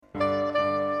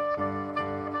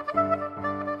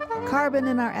Carbon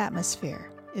in our atmosphere.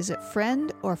 Is it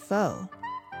friend or foe?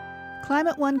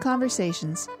 Climate One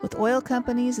conversations with oil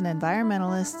companies and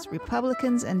environmentalists,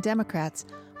 Republicans and Democrats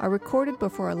are recorded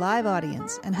before a live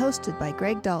audience and hosted by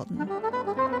Greg Dalton.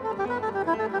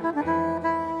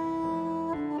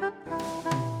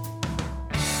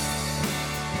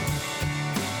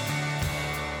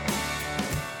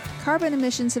 Carbon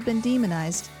emissions have been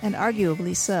demonized, and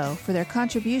arguably so, for their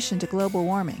contribution to global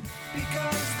warming.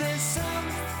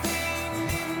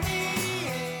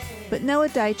 But Noah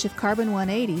Deitch of Carbon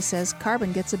 180 says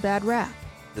carbon gets a bad rap.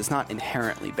 It's not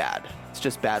inherently bad. It's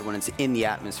just bad when it's in the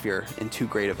atmosphere in too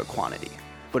great of a quantity.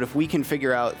 But if we can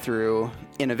figure out through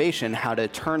innovation how to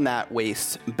turn that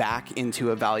waste back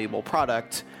into a valuable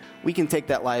product, we can take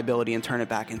that liability and turn it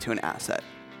back into an asset.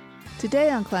 Today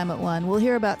on Climate One, we'll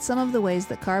hear about some of the ways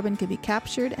that carbon can be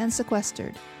captured and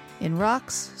sequestered in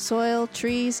rocks, soil,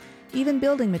 trees, even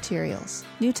building materials.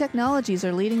 New technologies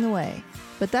are leading the way,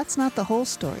 but that's not the whole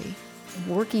story.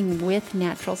 Working with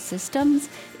natural systems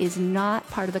is not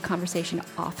part of the conversation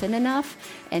often enough,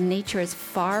 and nature is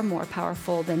far more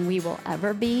powerful than we will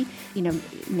ever be.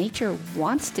 Nature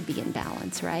wants to be in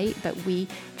balance, right? But we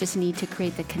just need to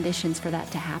create the conditions for that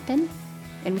to happen,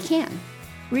 and we can.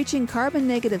 Reaching carbon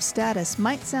negative status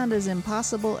might sound as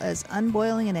impossible as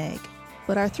unboiling an egg,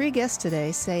 but our three guests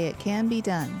today say it can be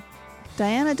done.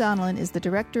 Diana Donlin is the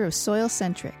director of Soil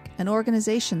Centric, an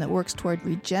organization that works toward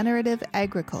regenerative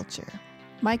agriculture.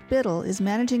 Mike Biddle is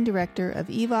managing director of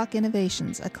EVOC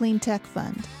Innovations, a clean tech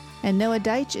fund. And Noah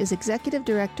Deitch is executive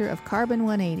director of Carbon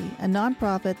 180, a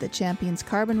nonprofit that champions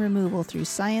carbon removal through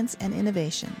science and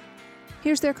innovation.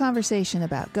 Here's their conversation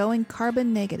about going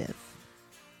carbon negative.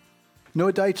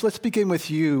 Noah Deitch, let's begin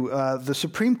with you. The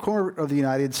Supreme Court of the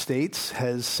United States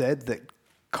has said that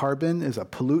carbon is a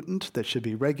pollutant that should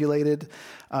be regulated.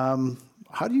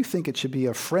 How do you think it should be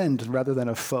a friend rather than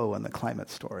a foe in the climate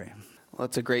story? Well,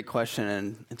 that's a great question,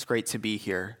 and it's great to be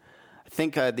here. I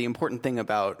think the important thing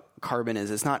about carbon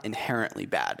is it's not inherently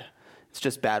bad. It's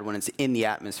just bad when it's in the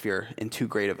atmosphere in too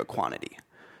great of a quantity.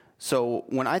 So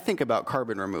when I think about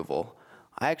carbon removal,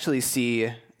 I actually see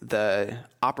the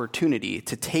opportunity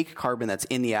to take carbon that's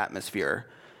in the atmosphere,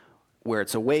 where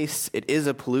it's a waste, it is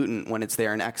a pollutant when it's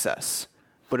there in excess.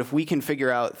 But if we can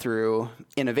figure out through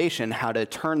innovation how to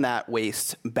turn that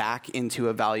waste back into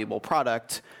a valuable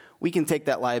product, we can take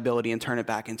that liability and turn it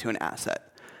back into an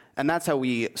asset. And that's how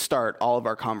we start all of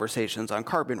our conversations on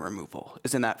carbon removal,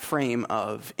 is in that frame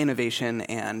of innovation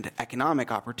and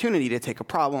economic opportunity to take a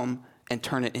problem and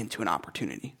turn it into an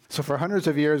opportunity. So for hundreds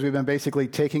of years, we've been basically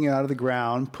taking it out of the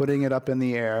ground, putting it up in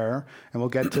the air, and we'll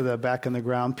get to the back in the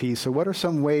ground piece. So what are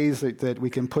some ways that we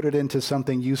can put it into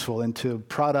something useful, into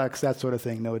products, that sort of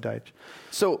thing, Noah Deitch?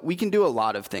 So we can do a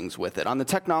lot of things with it. On the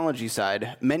technology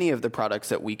side, many of the products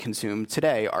that we consume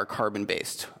today are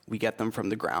carbon-based. We get them from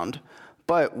the ground,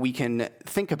 but we can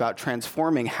think about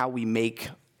transforming how we make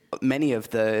many of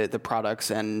the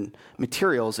products and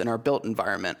materials in our built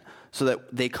environment so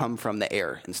that they come from the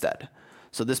air instead.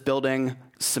 So this building,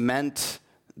 cement,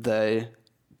 the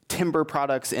timber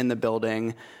products in the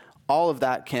building, all of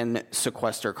that can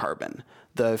sequester carbon.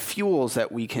 The fuels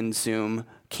that we consume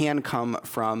can come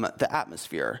from the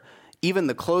atmosphere. Even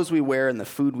the clothes we wear and the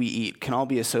food we eat can all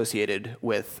be associated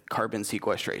with carbon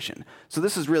sequestration. So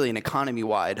this is really an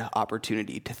economy-wide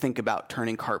opportunity to think about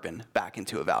turning carbon back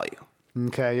into a value.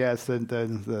 Okay, yeah, it's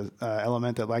the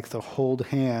element that likes to hold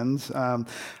hands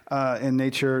in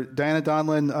nature. Diana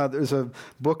Donlin, there's a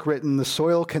book written, The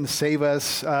Soil Can Save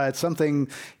Us. It's something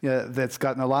that's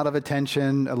gotten a lot of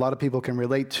attention, a lot of people can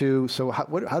relate to. So how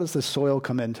does the soil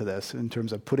come into this in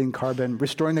terms of putting carbon,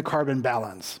 restoring the carbon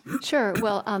balance? Sure.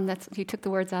 Well, you took the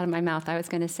words out of my mouth. I was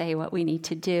going to say what we need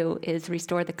to do is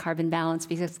restore the carbon balance,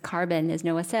 because carbon, as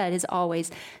Noah said, is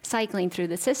always cycling through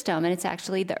the system, and it's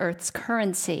actually the Earth's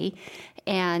currency.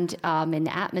 And in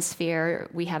the atmosphere,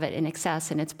 we have it in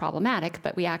excess, and it's problematic,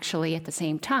 but we actually, at the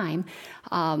same time,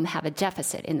 have a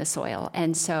deficit in the soil.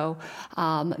 And so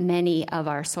many of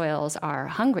our soils are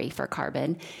hungry for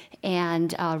carbon.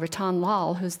 And Ratan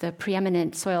Lal, who's the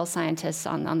preeminent soil scientist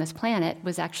on this planet,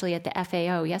 was actually at the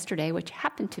FAO yesterday, which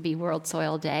happened to be World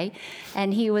Soil Day.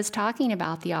 And he was talking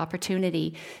about the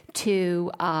opportunity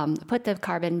to put the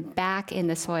carbon back in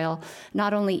the soil,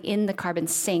 not only in the carbon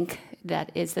sink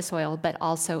that is the soil, but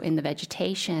also in the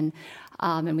vegetation,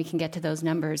 and we can get to those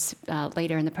numbers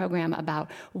later in the program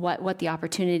about what the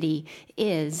opportunity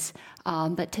is.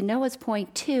 But to Noah's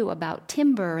point, too, about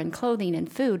timber and clothing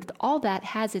and food, all that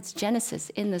has its genesis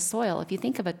in the soil. If you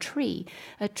think of a tree,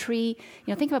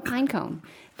 think of a pine cone.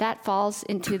 That falls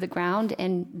into the ground,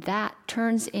 and that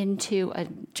turns into a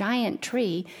giant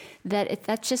tree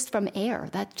that's just from air.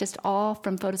 That's just all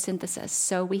from photosynthesis.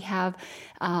 So we have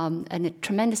a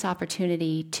tremendous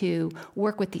opportunity to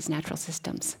work with these natural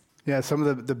systems. Yeah, some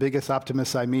of the biggest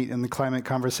optimists I meet in the climate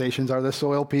conversations are the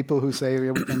soil people who say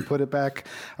we can put it back,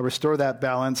 restore that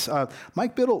balance.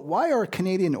 Mike Biddle, why are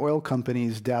Canadian oil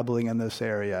companies dabbling in this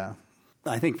area?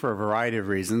 I think for a variety of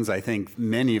reasons. I think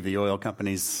many of the oil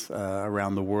companies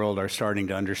around the world are starting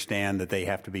to understand that they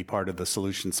have to be part of the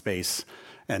solution space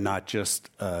and not just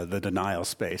the denial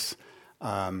space.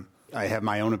 I have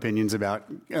my own opinions about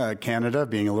Canada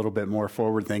being a little bit more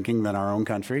forward-thinking than our own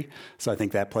country, so I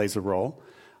think that plays a role.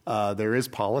 There is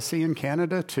policy in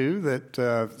Canada, too, that,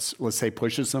 let's say,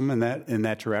 pushes them in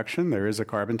that direction. There is a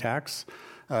carbon tax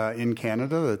in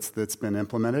Canada that's been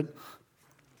implemented.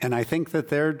 And I think that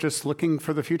they're just looking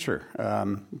for the future.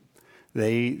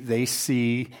 They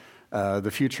see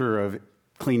the future of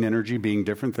clean energy being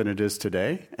different than it is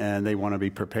today, and they want to be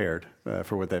prepared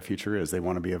for what that future is. They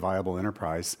want to be a viable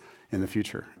enterprise in the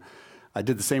future. I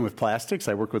did the same with plastics.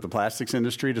 I worked with the plastics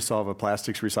industry to solve a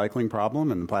plastics recycling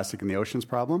problem and plastic in the oceans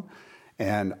problem.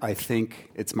 And I think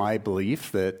it's my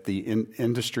belief that the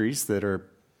industries that are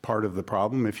part of the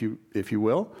problem, if you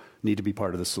will, need to be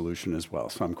part of the solution as well.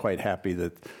 So I'm quite happy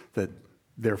that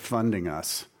they're funding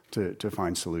us to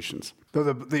find solutions.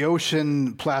 Though the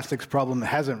ocean plastics problem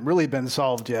hasn't really been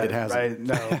solved yet. It hasn't.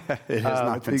 Right? No. It has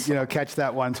not been solved. Catch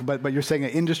that one. So, but you're saying an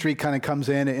industry kind of comes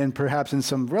in and perhaps in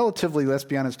some relatively, let's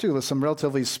be honest too, some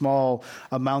relatively small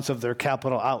amounts of their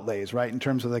capital outlays, right? In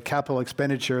terms of the capital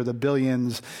expenditure, the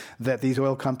billions that these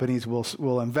oil companies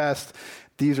will invest.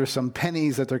 These are some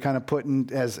pennies that they're kind of putting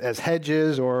as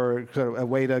hedges or sort of a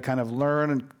way to kind of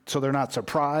learn, so they're not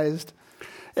surprised.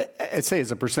 I'd say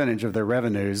as a percentage of their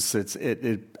revenues,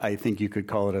 I think you could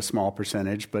call it a small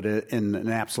percentage, but in an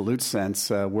absolute sense,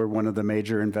 we're one of the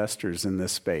major investors in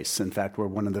this space. In fact, we're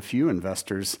one of the few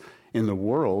investors in the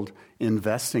world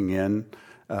investing in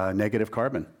negative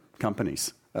carbon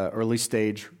companies, early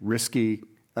stage, risky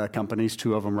companies,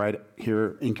 two of them right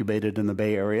here incubated in the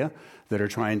Bay Area that are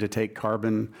trying to take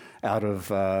carbon out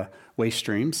of waste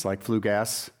streams like flue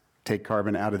gas, take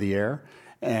carbon out of the air.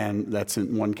 And that's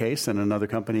in one case, and another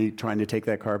company trying to take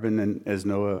that carbon and, as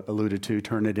Noah alluded to,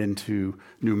 turn it into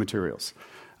new materials.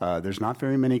 There's not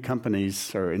very many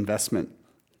companies or investment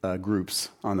groups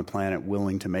on the planet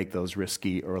willing to make those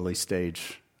risky early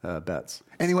stage bets.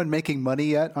 Anyone making money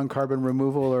yet on carbon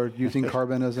removal or using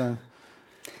carbon as a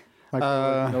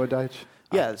Noah Deitch?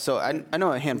 Yeah, so I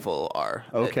know a handful are.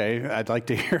 Okay, I'd like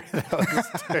to hear those.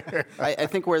 I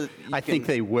think I think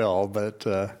they will, but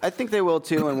I think they will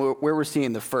too. And where we're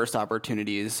seeing the first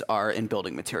opportunities are in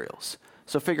building materials.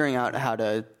 So figuring out how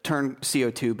to turn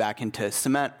CO2 back into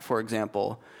cement, for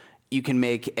example, you can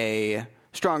make a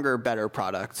stronger, better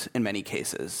product in many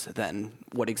cases than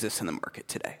what exists in the market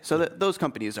today. So those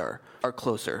companies are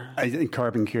closer. I think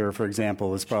Carbon Cure, for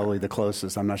example, is probably the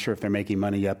closest. I'm not sure if they're making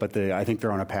money yet, but I think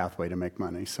they're on a pathway to make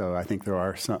money. So I think there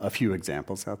are a few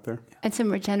examples out there. And some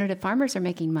regenerative farmers are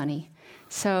making money.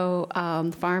 So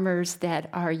farmers that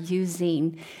are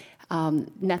using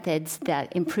methods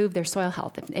that improve their soil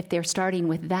health, if they're starting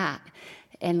with that,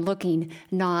 and looking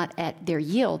not at their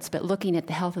yields, but looking at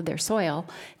the health of their soil,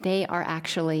 they are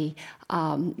actually,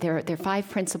 there are 5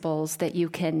 principles that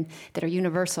are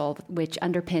universal, which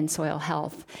underpin soil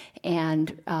health.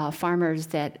 And farmers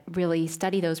that really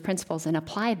study those principles and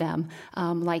apply them,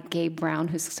 like Gabe Brown,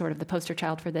 who's sort of the poster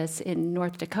child for this in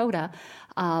North Dakota,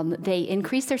 they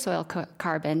increase their soil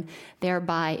carbon,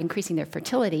 thereby increasing their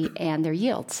fertility and their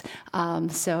yields.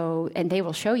 And they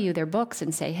will show you their books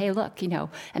and say, hey, look,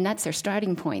 and that's their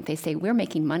starting point. They say, we're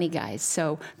making money, guys,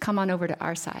 so come on over to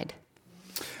our side.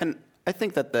 And I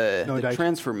think that the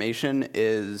transformation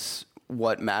is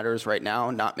what matters right now,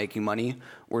 not making money.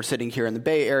 We're sitting here in the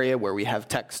Bay Area where we have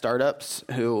tech startups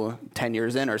who 10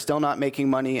 years in are still not making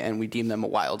money, and we deem them a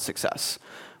wild success.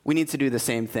 We need to do the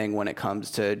same thing when it comes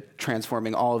to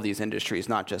transforming all of these industries,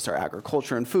 not just our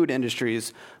agriculture and food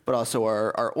industries, but also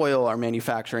our oil, our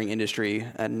manufacturing industry,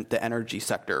 and the energy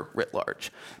sector writ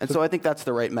large. And so I think that's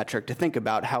the right metric to think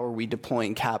about. How are we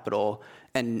deploying capital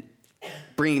and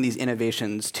bringing these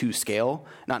innovations to scale,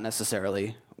 not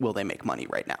necessarily will they make money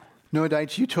right now. Noah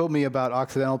Deitch, you told me about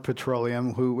Occidental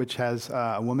Petroleum, which has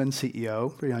a woman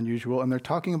CEO, pretty unusual, and they're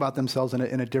talking about themselves in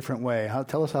a different way.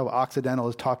 Tell us how Occidental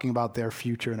is talking about their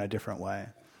future in a different way.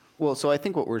 Well, so I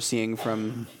think what we're seeing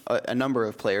from a number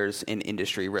of players in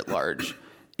industry writ large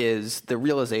is the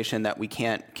realization that we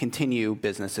can't continue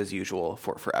business as usual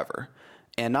for forever.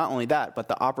 And not only that, but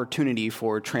the opportunity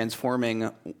for transforming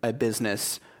a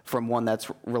business from one that's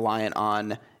reliant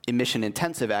on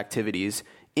emission-intensive activities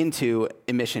into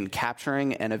emission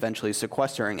capturing and eventually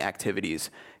sequestering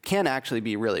activities can actually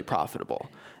be really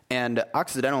profitable. And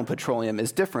Occidental Petroleum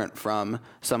is different from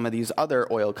some of these other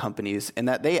oil companies in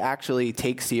that they actually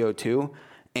take CO2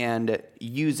 and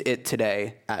use it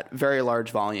today at very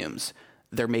large volumes.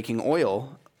 They're making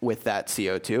oil with that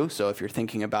CO2. So if you're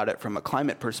thinking about it from a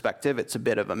climate perspective, it's a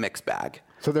bit of a mixed bag.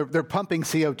 So they're pumping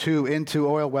CO2 into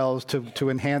oil wells to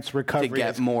enhance recovery. To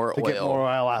get more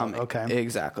oil out. Okay.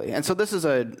 Exactly. And so this is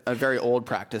a very old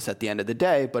practice at the end of the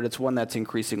day, but it's one that's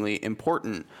increasingly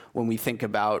important when we think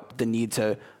about the need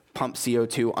to pump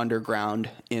CO2 underground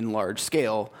in large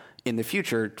scale in the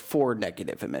future for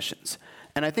negative emissions.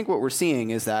 And I think what we're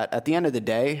seeing is that at the end of the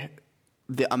day,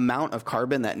 the amount of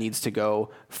carbon that needs to go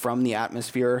from the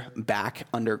atmosphere back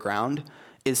underground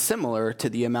is similar to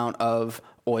the amount of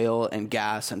oil and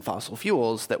gas and fossil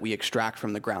fuels that we extract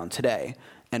from the ground today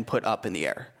and put up in the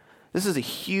air. This is a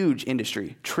huge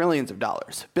industry, trillions of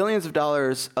dollars. Billions of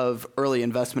dollars of early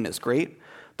investment is great,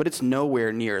 but it's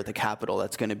nowhere near the capital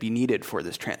that's going to be needed for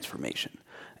this transformation.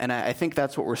 And I think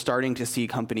that's what we're starting to see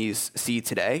companies see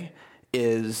today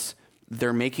is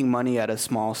they're making money at a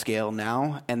small scale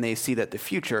now, and they see that the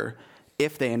future,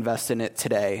 if they invest in it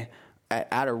today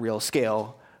at a real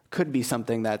scale, could be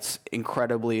something that's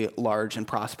incredibly large and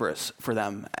prosperous for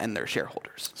them and their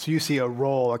shareholders. So you see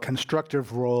a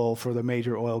constructive role for the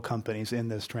major oil companies in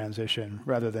this transition,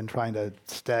 rather than trying to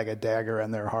stab a dagger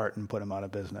in their heart and put them out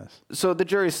of business. So the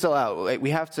jury's still out.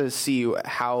 We have to see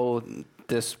how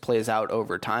this plays out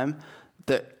over time.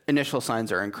 The initial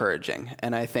signs are encouraging,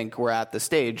 and I think we're at the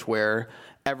stage where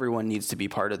everyone needs to be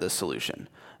part of the solution.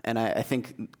 And I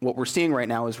think what we're seeing right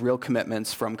now is real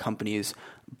commitments from companies,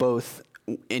 both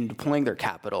in deploying their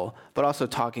capital, but also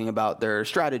talking about their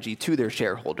strategy to their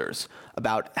shareholders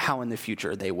about how in the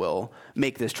future they will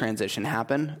make this transition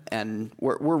happen. And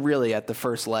we're really at the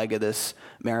first leg of this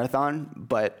marathon,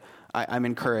 but I'm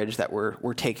encouraged that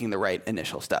we're taking the right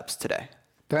initial steps today.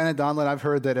 Diana Donlin, I've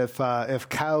heard that if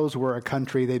cows were a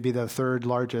country, they'd be the third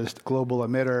largest global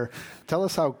emitter. Tell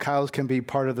us how cows can be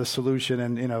part of the solution,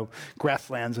 and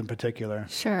grasslands in particular.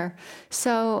 Sure.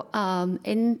 So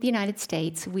in the United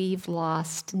States, we've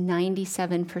lost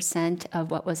 97%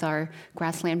 of what was our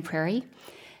grassland prairie.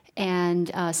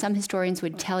 And some historians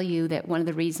would tell you that one of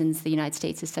the reasons the United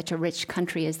States is such a rich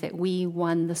country is that we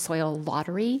won the soil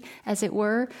lottery, as it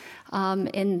were, on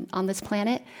this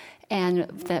planet. And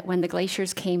that when the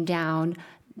glaciers came down,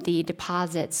 the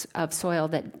deposits of soil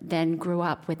that then grew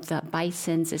up with the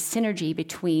bisons, a synergy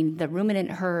between the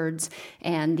ruminant herds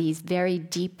and these very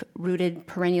deep-rooted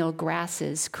perennial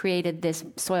grasses created this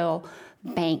soil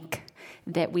bank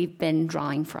that we've been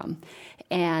drawing from.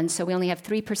 And so we only have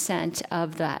 3%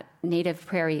 of that native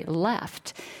prairie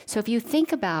left. So if you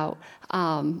think about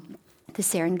the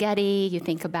Serengeti, you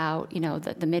think about,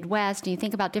 the Midwest, and you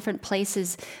think about different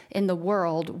places in the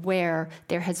world where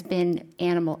there has been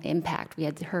animal impact. We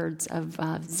had herds of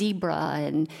zebra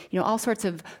and, all sorts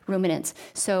of ruminants.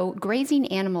 So grazing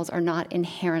animals are not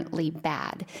inherently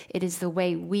bad. It is the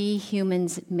way we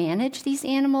humans manage these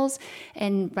animals.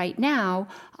 And right now,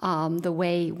 the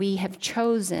way we have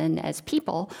chosen as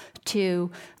people to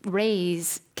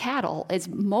raise cattle is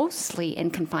mostly in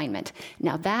confinement.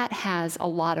 Now, that has a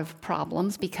lot of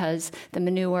problems because the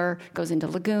manure goes into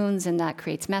lagoons and that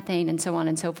creates methane and so on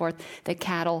and so forth. The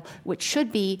cattle, which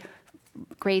should be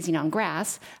grazing on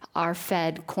grass, are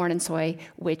fed corn and soy,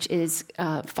 which is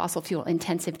fossil fuel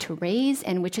intensive to raise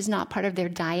and which is not part of their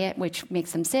diet, which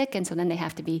makes them sick, and so then they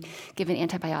have to be given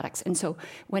antibiotics. And so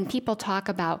when people talk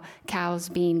about cows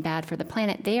being bad for the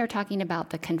planet, they are talking about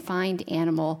the confined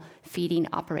animal feeding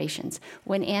operations.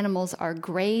 When animals are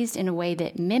grazed in a way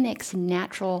that mimics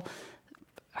natural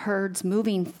herds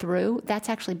moving through, that's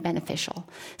actually beneficial.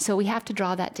 So we have to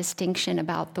draw that distinction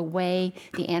about the way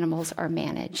the animals are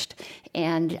managed.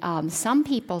 And some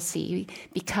people see,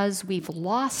 because we've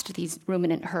lost these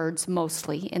ruminant herds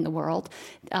mostly in the world,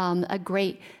 a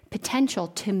great potential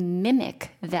to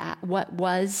mimic that, what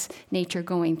was nature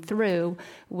going through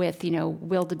with,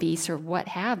 wildebeest or what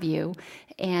have you,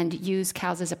 and use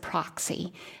cows as a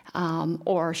proxy,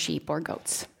 or sheep or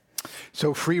goats.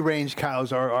 So free-range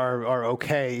cows are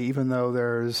okay, even though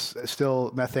there's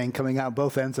still methane coming out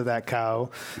both ends of that cow.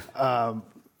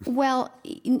 Well,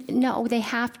 no, they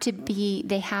have to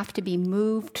be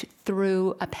moved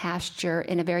through a pasture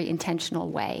in a very intentional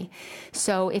way.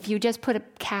 So if you just put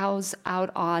cows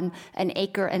out on an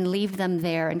acre and leave them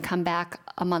there and come back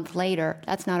a month later,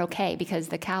 that's not okay, because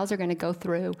the cows are going to go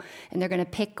through and they're going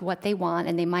to pick what they want,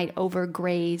 and they might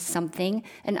overgraze something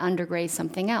and undergraze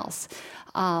something else.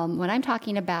 What I'm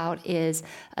talking about is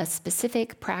a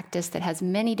specific practice that has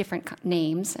many different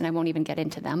names, and I won't even get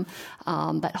into them,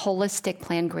 but holistic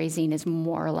planned grazing is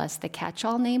more or less the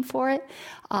catch-all name for it,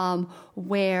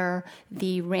 where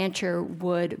the rancher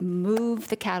would move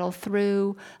the cattle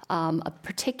through a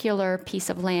particular piece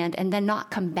of land and then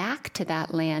not come back to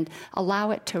that land,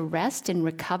 allow it to rest and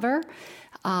recover.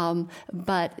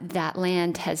 But that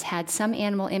land has had some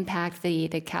animal impact. The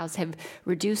cows have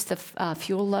reduced the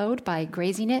fuel load by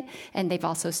grazing it, and they've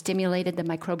also stimulated the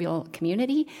microbial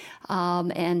community,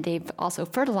 and they've also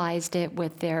fertilized it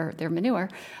with their manure,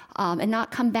 and not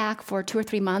come back for 2 or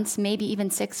 3 months, maybe even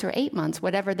 6 or 8 months,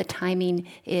 whatever the timing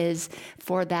is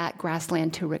for that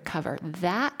grassland to recover.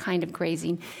 That kind of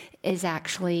grazing is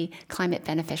actually climate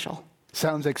beneficial.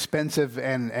 Sounds expensive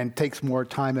and takes more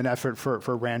time and effort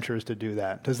for ranchers to do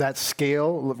that. Does that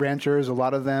scale? Ranchers, a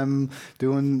lot of them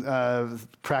doing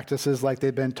practices like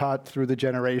they've been taught through the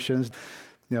generations.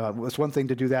 It's one thing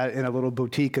to do that in a little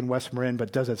boutique in West Marin,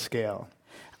 but does it scale?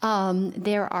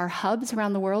 There are hubs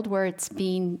around the world where it's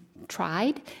being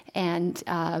tried, and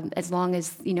as long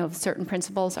as certain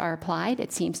principles are applied,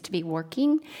 it seems to be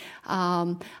working.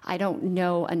 I don't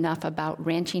know enough about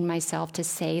ranching myself to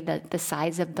say that the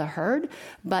size of the herd,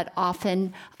 but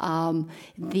often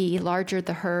the larger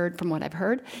the herd, from what I've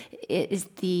heard, is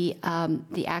the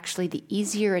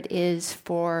easier it is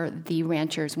for the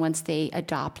ranchers once they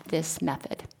adopt this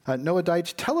method. Noah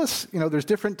Deitch, tell us, there's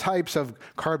different types of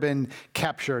carbon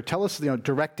capture. Tell us,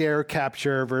 direct air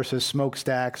capture versus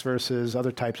smokestacks versus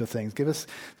other types of things. Give us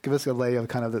a lay of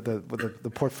kind of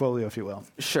the portfolio, if you will.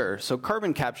 Sure. So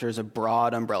carbon capture is a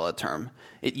broad umbrella term.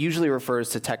 It usually refers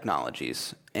to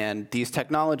technologies, and these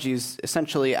technologies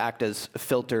essentially act as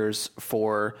filters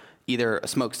for either a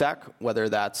smokestack, whether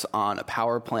that's on a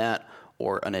power plant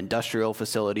or an industrial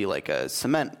facility like a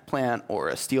cement plant or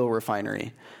a steel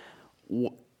refinery.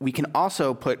 We can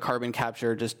also put carbon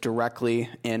capture just directly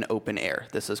in open air.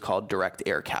 This is called direct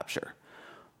air capture.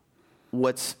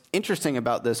 What's interesting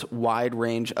about this wide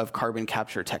range of carbon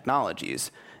capture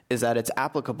technologies is that it's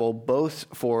applicable both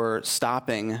for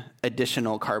stopping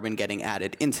additional carbon getting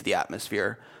added into the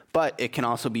atmosphere, but it can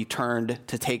also be turned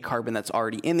to take carbon that's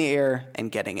already in the air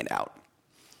and getting it out.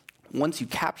 Once you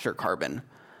capture carbon,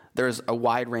 there's a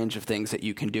wide range of things that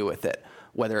you can do with it,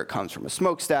 whether it comes from a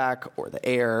smokestack or the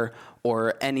air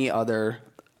or any other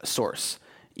source.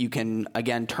 You can,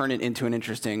 again, turn it into an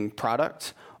interesting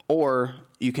product, or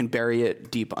you can bury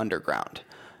it deep underground.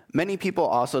 Many people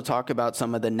also talk about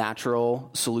some of the natural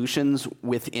solutions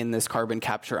within this carbon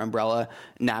capture umbrella,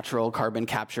 natural carbon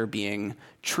capture being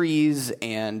trees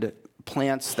and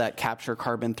plants that capture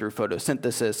carbon through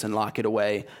photosynthesis and lock it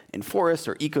away in forests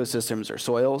or ecosystems or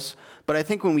soils. But I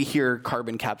think when we hear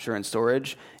carbon capture and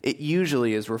storage, it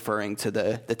usually is referring to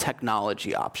the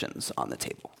technology options on the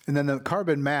table. And then the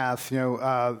carbon math, some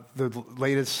of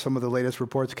the latest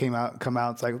reports come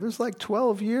out. It's like there's like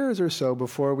 12 years or so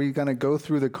before we're going to go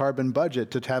through the carbon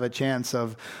budget to have a chance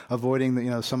of avoiding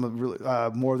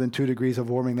more than 2 degrees of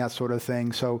warming, that sort of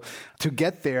thing. So to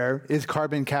get there, is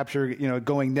carbon capture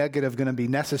going negative going to be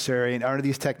necessary, and are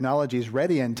these technologies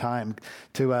ready in time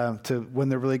to when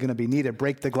they're really going to be needed?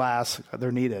 Break the glass,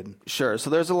 they're needed. Sure. So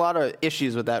there's a lot of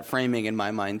issues with that framing in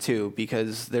my mind too,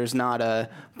 because there's not a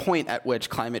point at which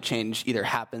climate change either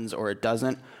happens or it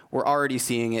doesn't. We're already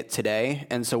seeing it today,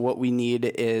 and so what we need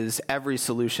is every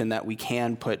solution that we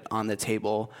can put on the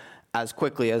table as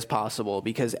quickly as possible,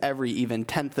 because every even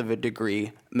tenth of a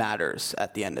degree matters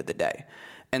at the end of the day.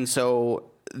 And so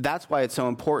that's why it's so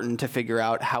important to figure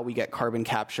out how we get carbon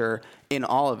capture in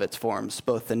all of its forms,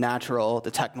 both the natural,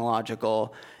 the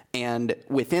technological, and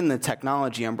within the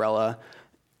technology umbrella,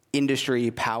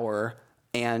 industry, power,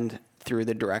 and through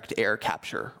the direct air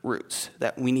capture routes.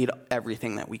 That we need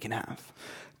everything that we can have.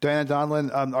 Diana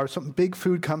Donlin, are some big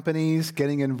food companies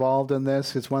getting involved in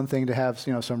this? It's one thing to have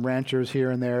some ranchers here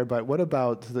and there, but what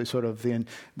about the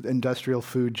industrial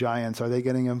food giants? Are they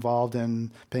getting involved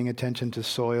in paying attention to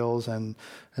soils and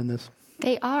this?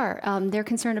 They are. They're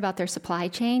concerned about their supply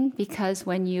chain because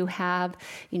when you have,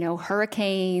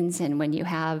 hurricanes and when you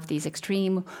have these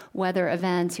extreme weather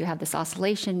events, you have this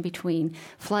oscillation between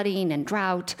flooding and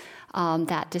drought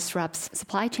that disrupts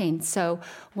supply chain. So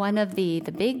one of the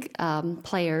big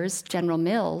players, General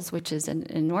Mills, which is an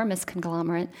enormous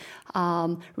conglomerate,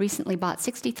 recently bought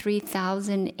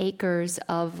 63,000 acres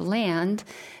of land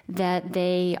that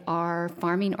they are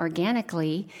farming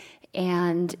organically.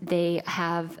 And they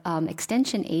have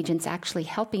extension agents actually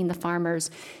helping the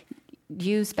farmers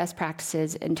use best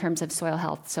practices in terms of soil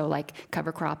health, so like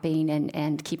cover cropping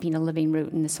and keeping a living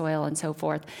root in the soil and so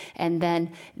forth. And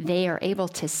then they are able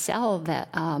to sell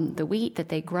the wheat that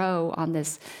they grow on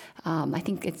this, I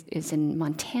think it's in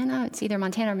Montana. It's either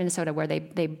Montana or Minnesota where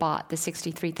they bought the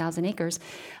 63,000 acres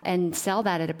and sell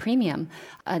that at a premium.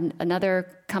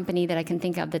 Another company that I can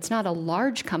think of that's not a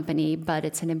large company, but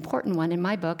it's an important one in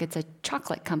my book, it's a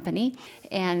chocolate company,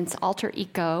 and it's Alter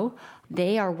Eco.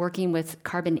 They are working with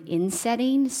carbon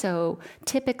insetting. So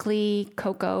typically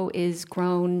cocoa is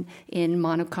grown in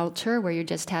monoculture where you're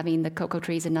just having the cocoa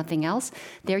trees and nothing else.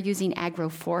 They're using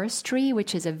agroforestry,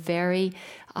 which is a very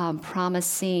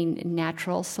promising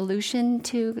natural solution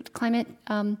to climate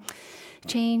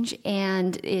change,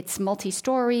 and it's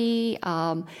multi-story,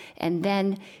 and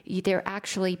then they're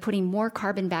actually putting more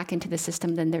carbon back into the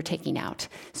system than they're taking out.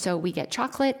 So we get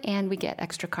chocolate and we get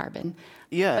extra carbon.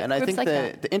 Yeah, But and I think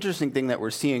like the interesting thing that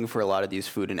we're seeing for a lot of these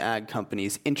food and ag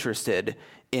companies interested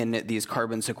in these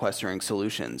carbon sequestering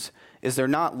solutions is they're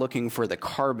not looking for the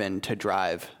carbon to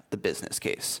drive the business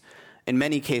case. In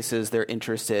many cases, they're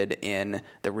interested in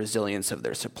the resilience of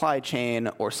their supply chain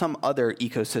or some other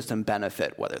ecosystem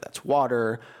benefit, whether that's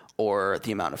water or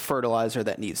the amount of fertilizer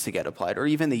that needs to get applied, or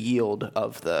even the yield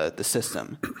of the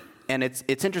system. And it's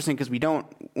interesting because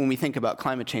when we think about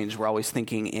climate change, we're always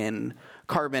thinking in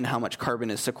carbon, how much carbon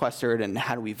is sequestered, and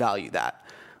how do we value that.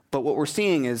 But what we're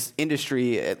seeing is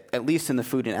industry, at least in the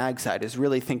food and ag side, is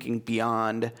really thinking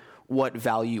beyond what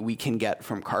value we can get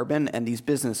from carbon, and these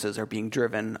businesses are being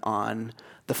driven on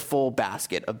the full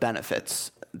basket of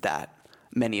benefits that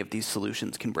many of these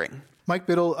solutions can bring. Mike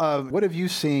Biddle, what have you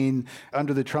seen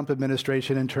under the Trump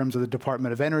administration in terms of the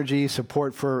Department of Energy,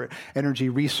 support for energy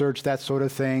research, that sort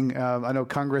of thing? I know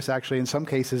Congress actually in some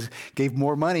cases gave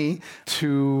more money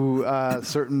to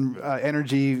certain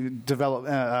energy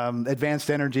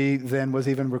advanced energy than was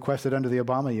even requested under the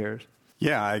Obama years.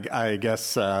 Yeah, I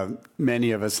guess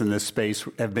many of us in this space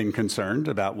have been concerned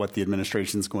about what the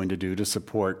administration is going to do to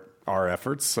support our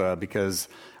efforts because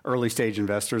early stage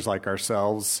investors like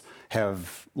ourselves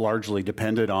have largely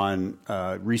depended on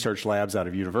research labs out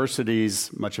of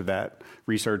universities, much of that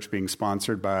research being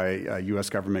sponsored by U.S.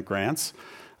 government grants,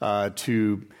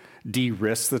 to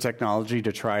de-risk the technology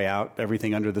to try out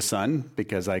everything under the sun,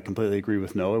 because I completely agree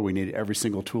with Noah. We need every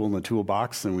single tool in the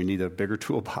toolbox, and we need a bigger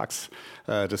toolbox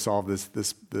to solve this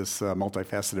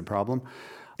multifaceted problem.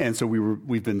 And so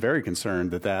we've been very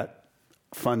concerned that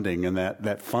funding and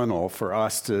that funnel for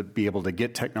us to be able to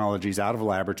get technologies out of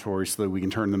laboratories so that we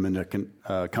can turn them into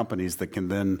companies that can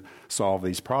then solve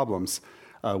these problems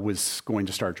was going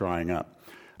to start drying up.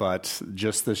 But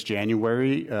just this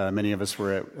January, many of us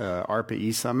were at ARPA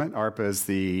E-Summit. ARPA is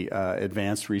the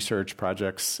Advanced Research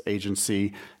Projects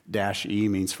Agency, -E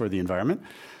means for the environment.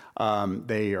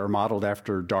 They are modeled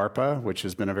after DARPA, which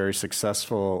has been a very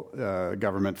successful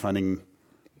government funding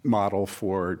model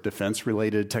for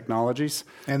defense-related technologies.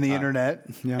 And the Internet.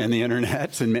 Yeah. And the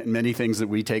Internet, and many things that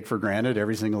we take for granted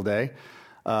every single day.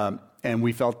 And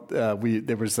we felt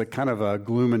there was a kind of a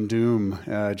gloom and doom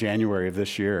January of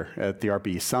this year at the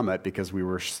ARPA Summit because we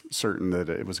were certain that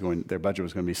their budget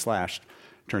was going to be slashed.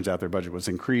 Turns out their budget was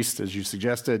increased, as you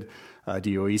suggested.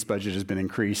 DOE's budget has been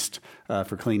increased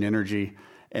for clean energy,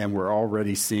 and we're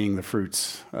already seeing the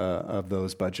fruits of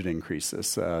those budget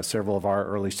increases. Several of our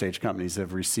early stage companies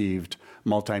have received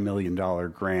multi-million-dollar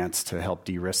grants to help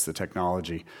de-risk the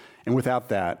technology. And without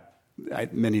that,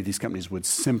 many of these companies would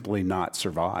simply not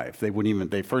survive. They wouldn't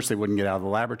get out of the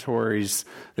laboratories.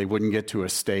 They wouldn't get to a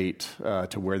state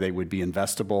to where they would be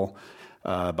investable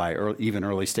by even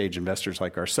early stage investors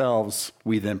like ourselves.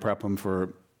 We then prep them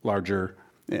for larger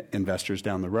investors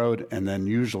down the road, and then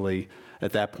usually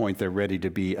at that point they're ready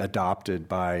to be adopted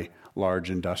by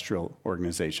large industrial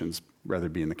organizations, whether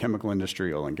it be in the chemical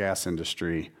industry, oil and gas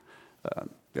industry,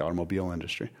 the automobile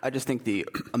industry. I just think the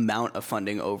amount of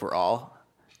funding overall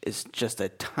is just a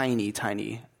tiny,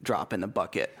 tiny drop in the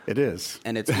bucket. It is.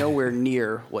 And it's nowhere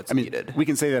near what's needed. We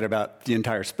can say that about the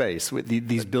entire space.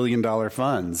 These billion-dollar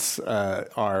funds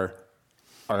are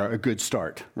are a good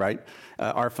start, right?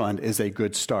 Our fund is a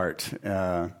good start,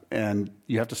 and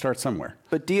you have to start somewhere.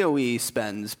 But DOE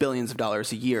spends billions of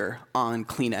dollars a year on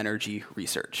clean energy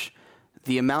research.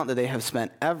 The amount that they have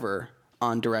spent ever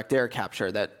on direct air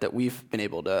capture that we've been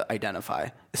able to identify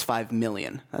is $5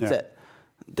 million. That's it.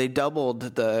 They doubled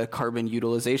the carbon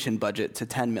utilization budget to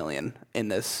 $10 million in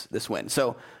this win.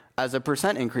 So as a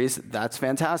percent increase, that's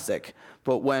fantastic.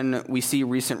 But when we see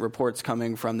recent reports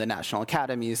coming from the national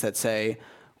academies that say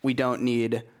we don't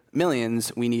need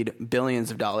millions, we need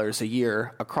billions of dollars a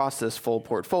year across this full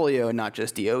portfolio, and not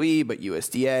just DOE, but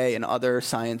USDA and other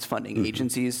science funding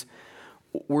agencies,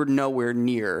 we're nowhere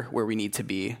near where we need to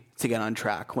be to get on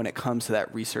track when it comes to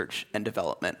that research and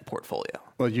development portfolio.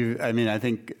 Well, I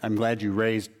think I'm glad you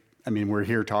raised. We're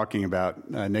here talking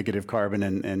about negative carbon,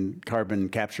 and carbon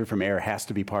capture from air has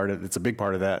to be it's a big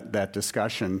part of that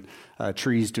discussion.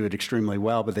 Trees do it extremely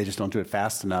well, but they just don't do it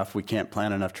fast enough. We can't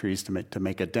plant enough trees to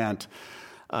make a dent.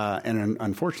 And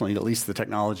unfortunately, at least the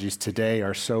technologies today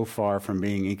are so far from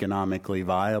being economically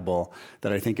viable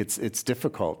that I think it's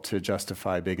difficult to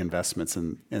justify big investments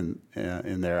in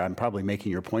there. I'm probably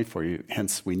making your point for you.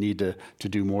 Hence, we need to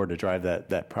do more to drive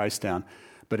that price down.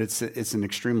 But it's an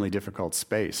extremely difficult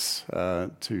space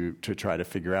to try to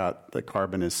figure out. The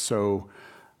carbon is so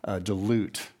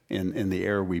dilute in the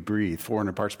air we breathe.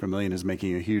 400 parts per million is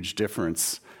making a huge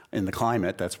difference in the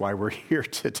climate. That's why we're here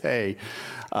today.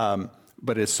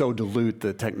 But it's so dilute,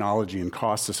 the technology and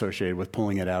costs associated with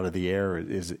pulling it out of the air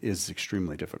is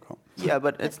extremely difficult. Yeah,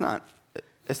 but it's not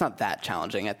that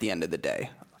challenging at the end of the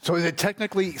day. So is it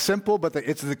technically simple, but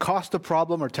it's the cost the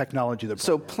problem or technology the problem?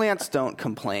 So plants don't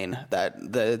complain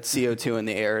that the CO2 in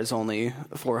the air is only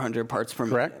 400 parts per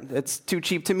million. Correct. It's too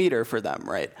cheap to meter for them,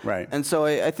 right? Right. And so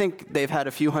I think they've had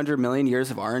a few 100 million years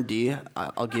of R&D.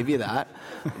 I'll give you that.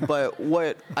 But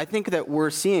what I think that we're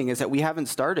seeing is that we haven't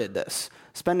started this.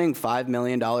 Spending $5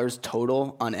 million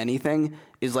total on anything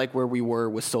is like where we were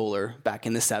with solar back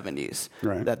in the 70s.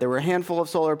 Right. That there were a handful of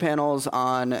solar panels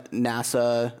on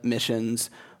NASA missions,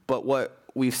 but what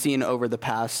we've seen over the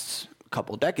past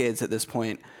couple decades at this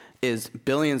point is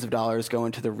billions of dollars go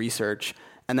into the research,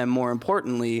 and then more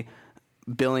importantly,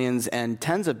 billions and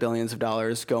tens of billions of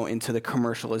dollars go into the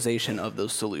commercialization of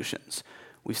those solutions.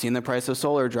 We've seen the price of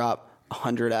solar drop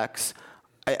 100x.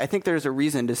 I think there's a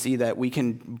reason to see that we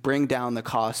can bring down the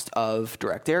cost of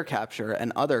direct air capture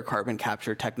and other carbon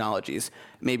capture technologies,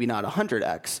 maybe not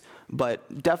 100x,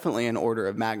 but definitely an order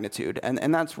of magnitude.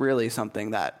 And that's really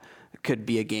something that could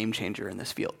be a game changer in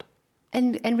this field.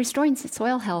 And restoring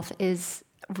soil health is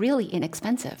really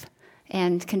inexpensive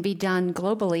and can be done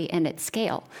globally and at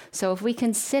scale. So if we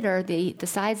consider the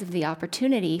size of the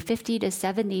opportunity, 50 to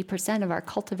 70% of our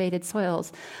cultivated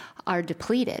soils are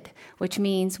depleted, which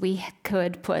means we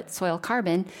could put soil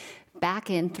carbon back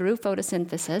in through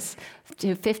photosynthesis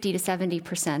to 50 to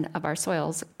 70% of our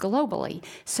soils globally.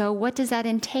 So what does that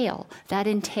entail? That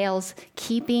entails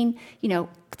keeping,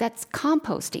 that's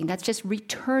composting. That's just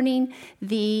returning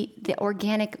the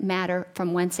organic matter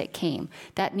from whence it came.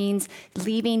 That means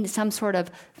leaving some sort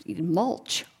of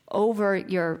mulch over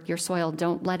your soil.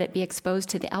 Don't let it be exposed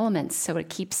to the elements, so it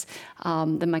keeps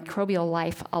the microbial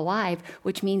life alive,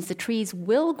 which means the trees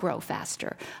will grow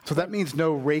faster. So that means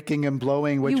no raking and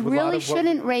blowing, which you really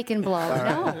shouldn't rake and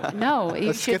blow. No.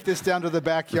 Let's skip this down to the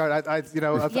backyard. A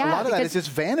lot of that is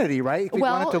just vanity, right? We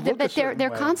want it to look but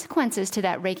there are consequences to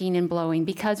that raking and blowing,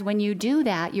 because when you do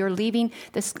that, you're leaving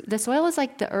the soil is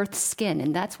like the Earth's skin,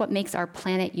 and that's what makes our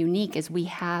planet unique. Is we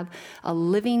have a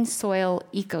living soil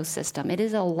ecosystem. It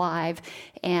is alive,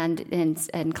 and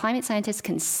climate scientists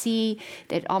can see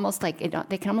that almost like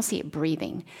they can almost see it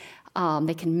breathing.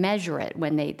 They can measure it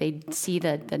when they see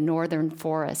the northern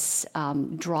forests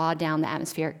draw down the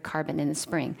atmospheric carbon in the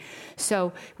spring.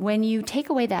 So when you take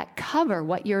away that cover,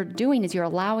 what you're doing is you're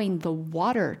allowing the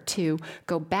water to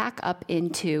go back up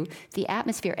into the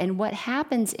atmosphere. And what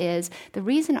happens is the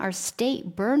reason our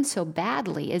state burns so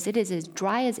badly is it is as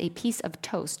dry as a piece of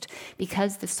toast,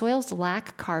 because the soils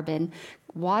lack carbon.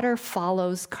 Water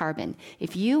follows carbon.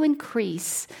 If you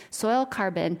increase soil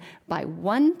carbon by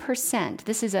 1%,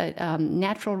 this is a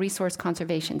natural resource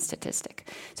conservation statistic.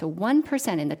 So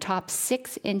 1% in the top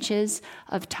 6 inches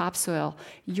of topsoil,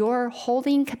 your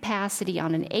holding capacity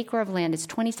on an acre of land is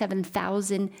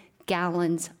 27,000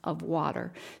 gallons of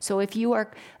water. So if you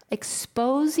are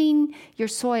exposing your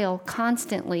soil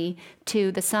constantly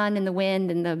to the sun and the wind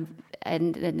and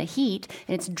the heat,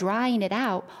 and it's drying it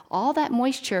out, all that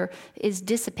moisture is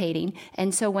dissipating.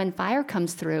 And so when fire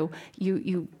comes through,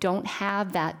 you don't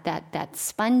have that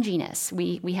sponginess.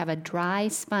 We have a dry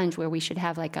sponge where we should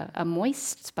have like a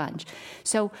moist sponge.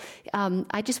 So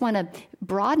I just want to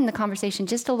broaden the conversation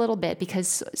just a little bit,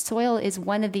 because soil is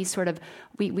one of these sort of,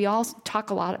 we all talk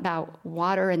a lot about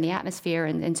water and the atmosphere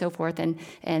and so forth,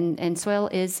 and soil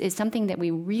is something that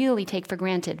we really take for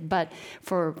granted. But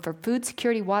for food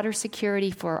security, water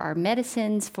security, for our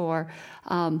medicines, for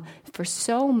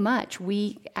so much,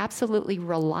 we absolutely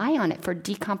rely on it for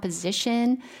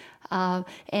decomposition.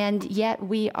 And yet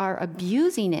we are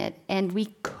abusing it, and we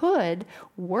could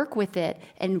work with it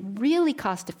and really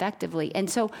cost effectively. And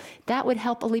so that would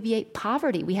help alleviate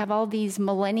poverty. We have all these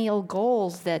millennial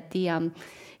goals that the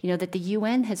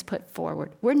UN has put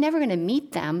forward. We're never going to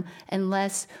meet them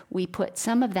unless we put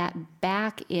some of that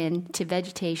back into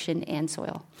vegetation and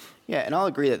soil. Yeah, and I'll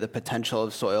agree that the potential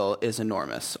of soil is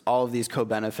enormous. All of these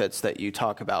co-benefits that you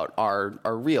talk about are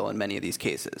real in many of these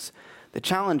cases. The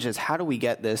challenge is, how do we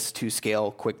get this to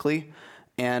scale quickly?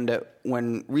 And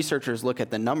when researchers look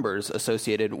at the numbers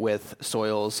associated with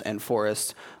soils and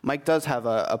forests, Mike does have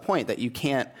a point that you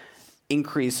can't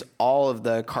increase all of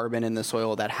the carbon in the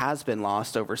soil that has been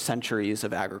lost over centuries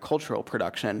of agricultural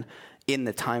production in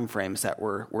the time frames that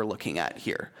we're looking at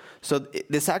here. So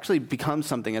this actually becomes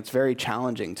something that's very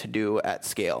challenging to do at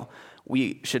scale.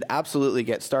 We should absolutely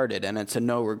get started, and it's a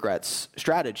no-regrets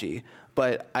strategy,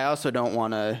 but I also don't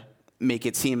want to make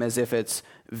it seem as if it's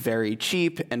very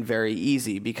cheap and very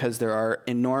easy, because there are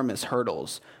enormous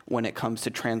hurdles when it comes to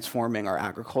transforming our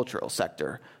agricultural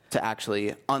sector to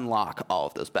actually unlock all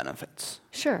of those benefits.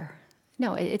 Sure.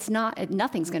 No, it's not.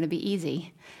 Nothing's going to be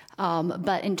easy.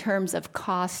 But in terms of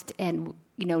cost and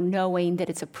knowing that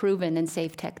it's a proven and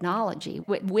safe technology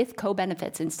with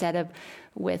co-benefits instead of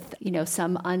with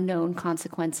some unknown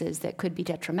consequences that could be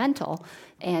detrimental.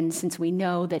 And since we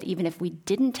know that even if we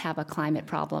didn't have a climate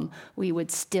problem, we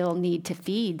would still need to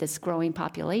feed this growing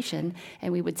population,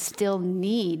 and we would still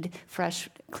need fresh,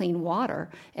 clean water,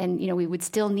 and we would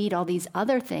still need all these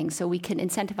other things. So we can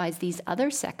incentivize these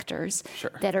other sectors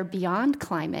that are beyond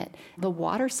climate, the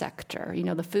water sector,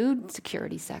 the food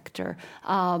security sector,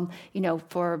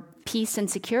 for peace and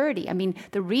security. I mean,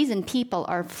 the reason people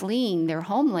are fleeing their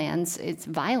homelands is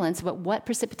violence, but what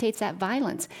precipitates that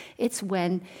violence? It's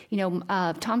when,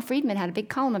 Tom Friedman had a big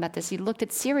column about this. He looked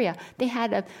at Syria. They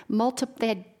had they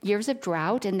had years of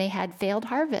drought, and they had failed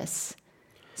harvests.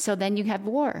 So then you have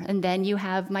war, and then you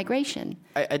have migration.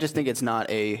 I just think it's not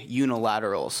a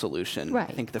unilateral solution. Right.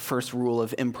 I think the first rule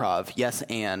of improv, yes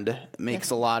and, makes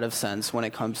a lot of sense when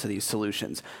it comes to these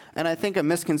solutions. And I think a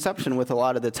misconception with a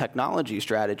lot of the technology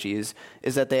strategies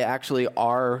is that they actually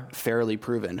are fairly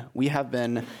proven. We have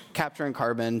been capturing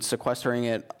carbon, sequestering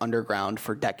it underground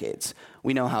for decades.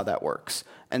 We know how that works.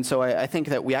 And so I think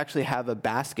that we actually have a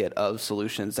basket of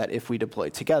solutions that, if we deploy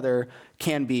together,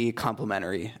 can be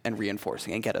complementary and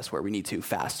reinforcing and get us where we need to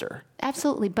faster.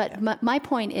 Absolutely. But my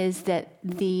point is that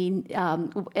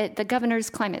at the Governor's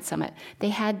Climate Summit, they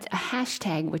had a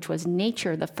hashtag which was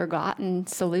Nature, the Forgotten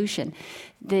Solution.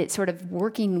 That sort of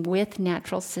working with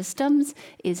natural systems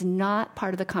is not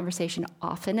part of the conversation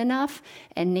often enough,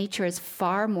 and nature is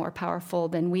far more powerful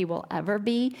than we will ever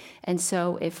be. And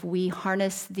so if we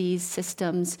harness these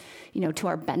systems, to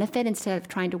our benefit instead of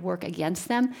trying to work against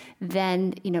them,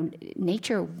 then,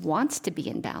 nature wants to be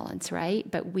in balance, right?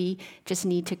 But we just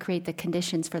need to create the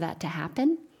conditions for that to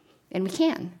happen, and we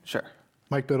can. Sure.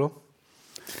 Mike Biddle?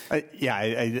 I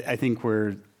think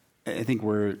we're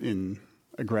in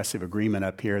aggressive agreement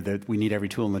up here that we need every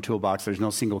tool in the toolbox. There's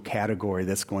no single category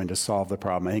that's going to solve the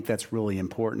problem. I think that's really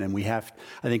important, and I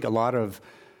think a lot of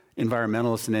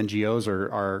environmentalists and NGOs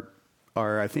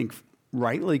are I think,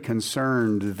 rightly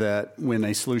concerned that when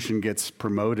a solution gets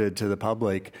promoted to the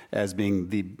public as being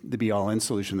the be-all end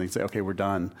solution, they say, okay, we're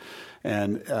done.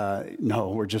 And no,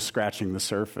 we're just scratching the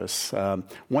surface.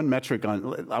 One metric I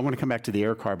want to come back to the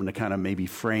air carbon to kind of maybe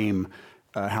frame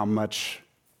how much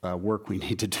work we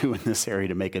need to do in this area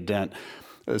to make a dent.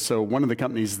 So one of the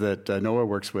companies that NOAA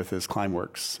works with is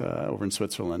Climeworks over in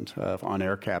Switzerland on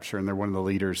air capture, and they're one of the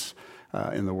leaders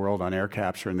in the world on air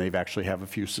capture, and they've actually have a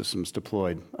few systems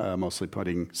deployed, mostly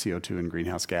putting CO2 and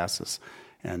greenhouse gases,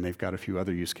 and they've got a few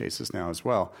other use cases now as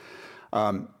well.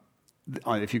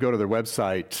 If you go to their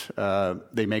website,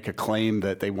 they make a claim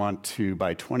that they want to,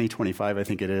 by 2025, I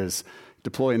think it is,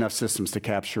 deploy enough systems to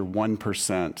capture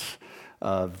 1%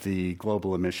 of the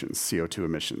global emissions, CO2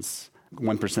 emissions.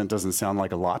 1% doesn't sound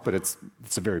like a lot, but it's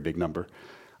a very big number.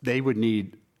 They would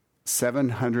need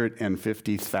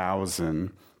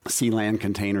 750,000 sea-land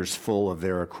containers full of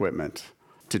their equipment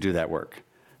to do that work.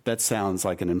 That sounds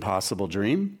like an impossible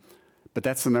dream, but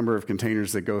that's the number of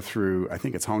containers that go through, I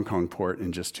think it's Hong Kong port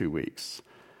in just 2 weeks.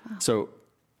 Wow. So,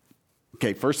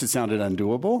 okay, first it sounded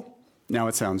undoable. Now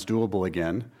it sounds doable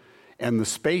again. And the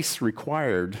space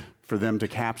required for them to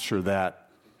capture that,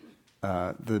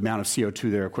 the amount of CO2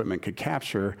 their equipment could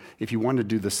capture, if you wanted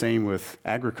to do the same with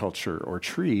agriculture or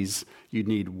trees, you'd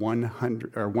need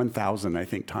 100 or 1,000, I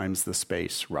think, times the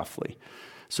space, roughly.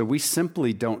 So we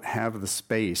simply don't have the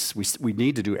space. We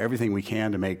need to do everything we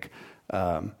can to make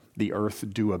the Earth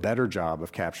do a better job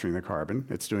of capturing the carbon.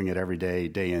 It's doing it every day,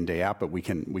 day in, day out, but we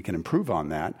can improve on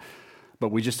that.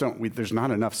 But we just don't, there's not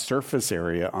enough surface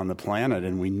area on the planet,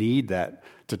 and we need that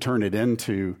to turn it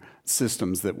into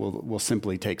systems that will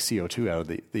simply take CO2 out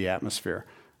of the atmosphere.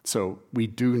 So we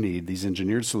do need these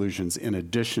engineered solutions in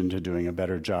addition to doing a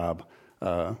better job,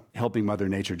 helping Mother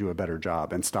Nature do a better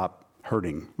job and stop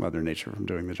hurting Mother Nature from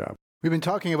doing the job. We've been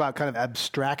talking about kind of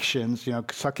abstractions,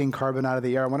 sucking carbon out of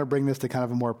the air. I want to bring this to kind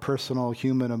of a more personal,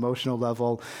 human, emotional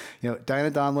level. Diana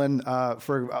Donlin,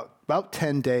 for about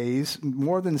 10 days,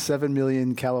 more than 7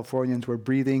 million Californians were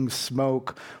breathing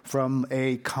smoke from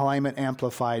a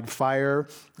climate-amplified fire.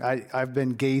 I've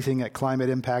been gazing at climate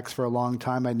impacts for a long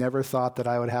time. I never thought that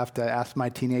I would have to ask my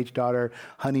teenage daughter,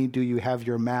 honey, do you have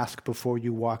your mask before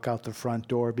you walk out the front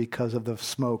door because of the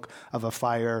smoke of a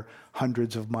fire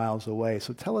hundreds of miles away.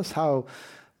 So tell us how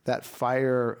that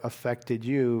fire affected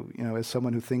you, as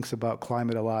someone who thinks about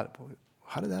climate a lot.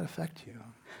 How did that affect you?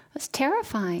 It was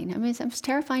terrifying. I mean, it was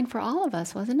terrifying for all of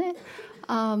us, wasn't it?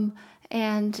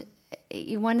 And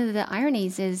one of the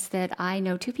ironies is that I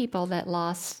know two people that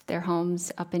lost their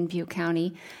homes up in Butte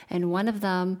County, and one of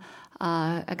them,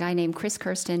 a guy named Chris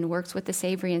Kirsten, works with the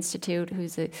Savory Institute,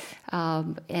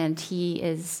 and he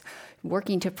is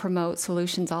working to promote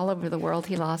solutions all over the world.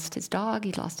 He lost his dog,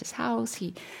 he lost his house.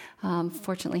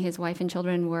 Fortunately, his wife and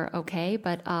children were okay,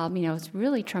 but it's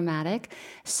really traumatic.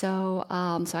 So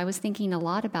I was thinking a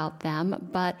lot about them.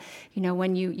 But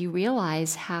when you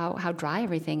realize how dry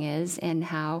everything is and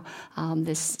how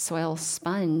this soil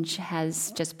sponge has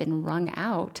just been wrung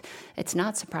out, it's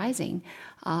not surprising.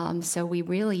 So we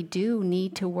really do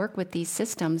need to work with these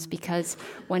systems, because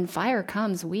when fire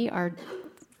comes, we're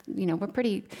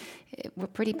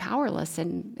pretty powerless,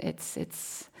 and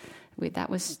that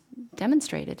was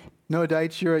demonstrated. Noah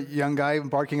Deitch, you're a young guy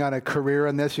embarking on a career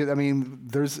in this.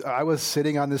 I was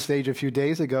sitting on this stage a few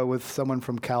days ago with someone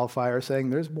from CAL FIRE saying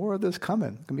there's more of this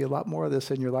coming. There's going to be a lot more of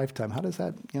this in your lifetime. How does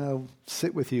that,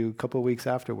 sit with you a couple of weeks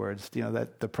afterwards,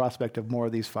 that the prospect of more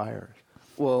of these fires?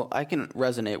 Well, I can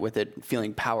resonate with it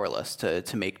feeling powerless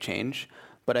to make change.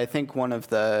 But I think one of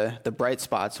the bright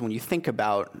spots when you think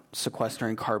about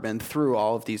sequestering carbon through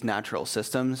all of these natural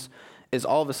systems is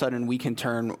all of a sudden we can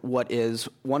turn what is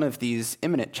one of these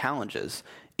imminent challenges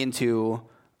into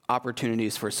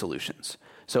opportunities for solutions.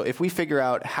 So if we figure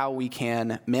out how we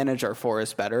can manage our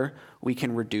forests better, we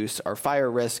can reduce our fire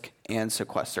risk and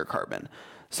sequester carbon.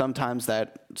 Sometimes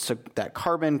that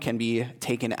carbon can be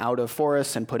taken out of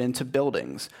forests and put into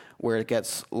buildings where it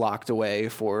gets locked away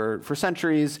for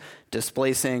centuries,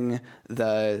 displacing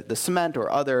the cement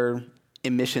or other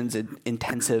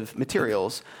emissions-intensive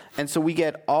materials. And so we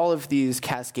get all of these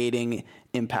cascading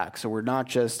impacts. So we're not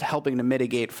just helping to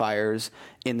mitigate fires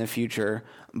in the future,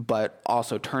 but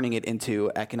also turning it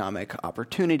into economic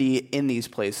opportunity in these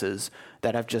places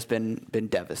that have just been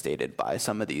devastated by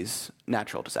some of these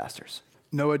natural disasters.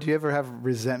 Noah, do you ever have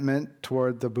resentment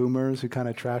toward the boomers who kind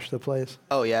of trash the place?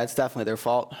 Oh, yeah, it's definitely their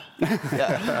fault.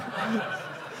 Yeah.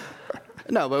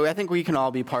 No, but I think we can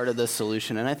all be part of this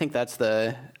solution, and I think that's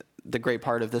the great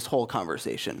part of this whole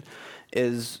conversation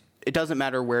is it doesn't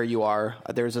matter where you are.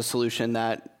 There's a solution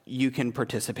that you can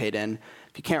participate in.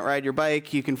 If you can't ride your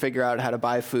bike, you can figure out how to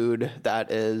buy food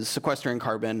that is sequestering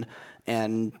carbon,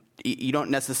 and you don't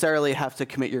necessarily have to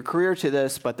commit your career to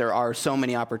this, but there are so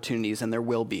many opportunities, and there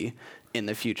will be in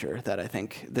the future, that I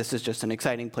think this is just an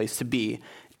exciting place to be,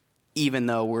 even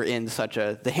though we're in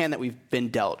the hand that we've been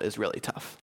dealt is really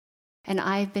tough.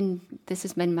 And this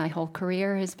has been my whole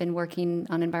career, has been working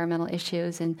on environmental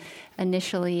issues. And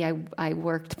initially I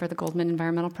worked for the Goldman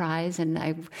Environmental Prize, and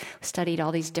I studied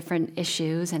all these different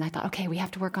issues. And I thought, okay, we have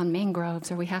to work on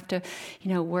mangroves, or we have to,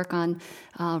 work on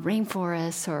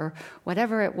rainforests, or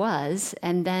whatever it was.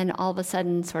 And then all of a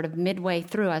sudden, sort of midway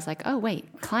through, I was like, oh,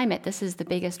 wait, climate, this is the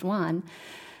biggest one.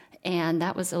 And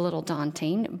that was a little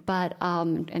daunting, but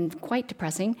and quite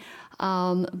depressing.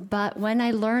 But when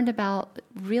I learned about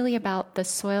the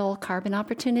soil carbon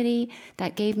opportunity,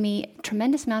 that gave me a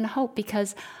tremendous amount of hope,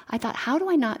 because I thought, how do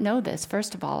I not know this?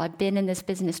 First of all, I've been in this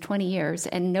business 20 years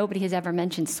and nobody has ever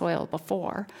mentioned soil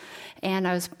before. And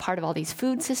I was part of all these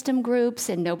food system groups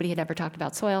and nobody had ever talked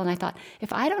about soil. And I thought,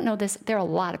 if I don't know this, there are a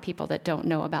lot of people that don't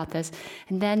know about this.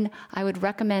 And then I would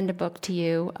recommend a book to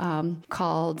you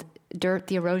called Dirt,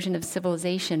 the Erosion of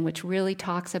Civilization, which really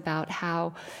talks about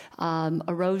how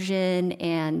erosion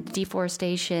and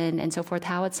deforestation and so forth,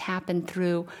 how it's happened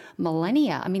through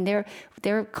millennia. I mean, there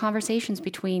are conversations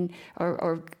between,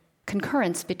 or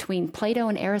concurrence between Plato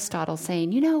and Aristotle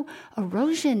saying,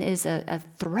 erosion is a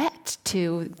threat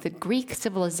to the Greek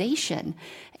civilization.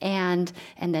 And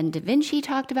then Da Vinci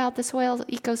talked about the soil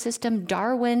ecosystem.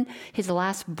 Darwin, his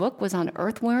last book was on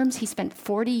earthworms. He spent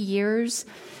 40 years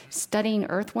studying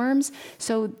earthworms.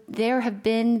 So there have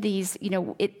been these,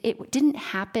 it didn't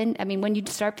happen. I mean, when you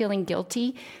start feeling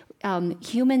guilty,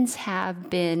 humans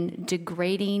have been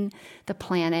degrading the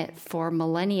planet for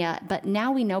millennia, but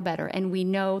now we know better, and we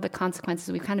know the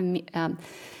consequences. We've kind of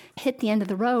hit the end of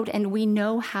the road, and we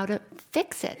know how to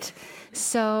fix it.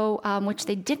 So, which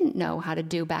they didn't know how to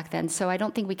do back then. So I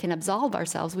don't think we can absolve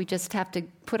ourselves. We just have to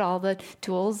put all the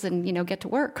tools and, get to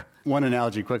work. One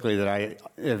analogy quickly that I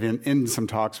have in some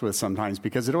talks with sometimes,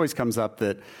 because it always comes up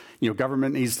that,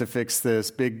 government needs to fix this,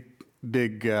 big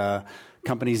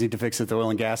companies need to fix it, the oil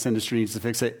and gas industry needs to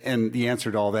fix it, and the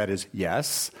answer to all that is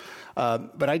yes.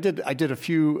 But I did a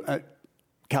few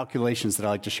calculations that I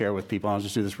like to share with people. I'll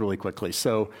just do this really quickly.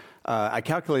 So I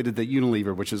calculated that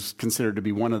Unilever, which is considered to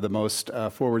be one of the most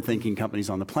forward-thinking companies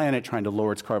on the planet, trying to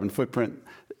lower its carbon footprint.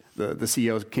 The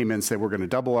CEO came in and said, we're going to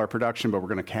double our production, but we're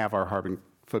going to halve our carbon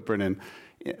footprint.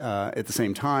 And at the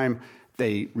same time,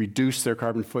 they reduced their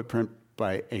carbon footprint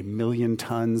by 1 million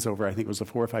tons over, I think it was a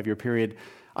 4 or 5 year period.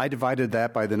 I divided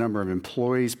that by the number of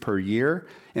employees per year,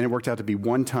 and it worked out to be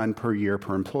 1 ton per year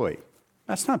per employee.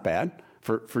 That's not bad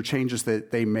for changes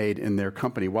that they made in their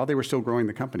company while they were still growing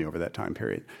the company over that time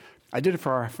period. I did it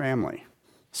for our family.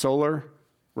 Solar,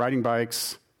 riding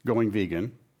bikes, going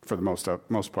vegan for the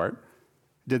most part.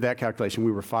 Did that calculation,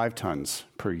 we were 5 tons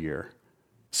per year.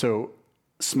 So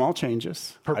small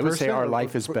changes. I would say our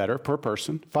life is better per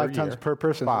person. 5 tons per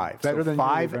person. 5. Better than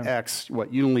 5x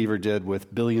what Unilever did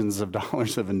with billions of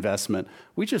dollars of investment.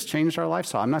 We just changed our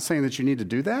lifestyle. I'm not saying that you need to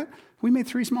do that. We made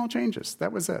 3 small changes.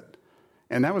 That was it.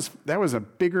 And that was a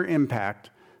bigger impact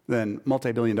than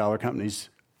multi-billion-dollar companies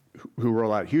who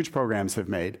roll out huge programs have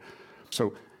made.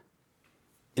 So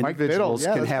individuals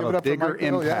can have a bigger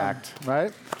impact. Yeah.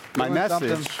 Right? My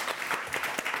message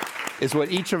is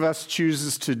what each of us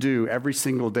chooses to do every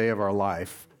single day of our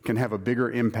life can have a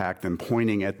bigger impact than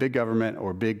pointing at big government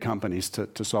or big companies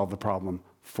to solve the problem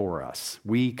for us.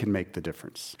 We can make the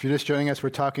difference. If you're just joining us, we're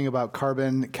talking about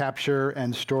carbon capture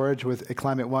and storage with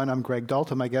Climate One. I'm Greg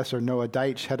Dalton. My guests are Noah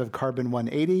Deitch, head of Carbon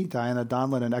 180, Diana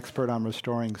Donlin, an expert on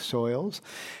restoring soils,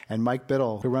 and Mike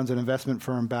Biddle, who runs an investment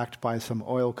firm backed by some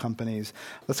oil companies.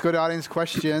 Let's go to audience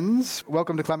questions.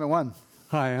 Welcome to Climate One.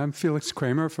 Hi, I'm Felix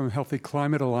Kramer from Healthy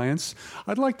Climate Alliance.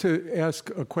 I'd like to ask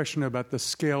a question about the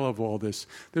scale of all this.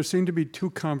 There seem to be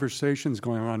 2 conversations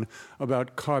going on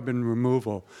about carbon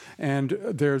removal. And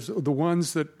there's the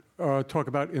ones that talk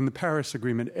about in the Paris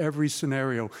Agreement, every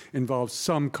scenario involves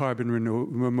some carbon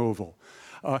removal.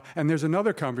 And there's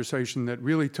another conversation that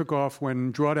really took off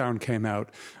when Drawdown came out,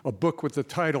 a book with the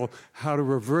title, How to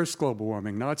Reverse Global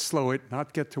Warming, not slow it,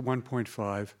 not get to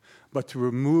 1.5, but to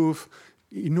remove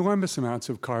enormous amounts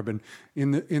of carbon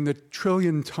in the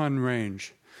trillion-ton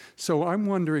range. So I'm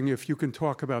wondering if you can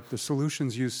talk about the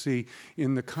solutions you see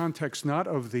in the context not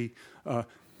of the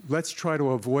let's try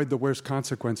to avoid the worst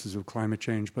consequences of climate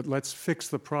change, but let's fix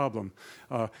the problem.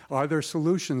 Are there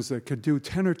solutions that could do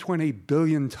 10 or 20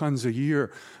 billion tons a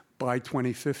year by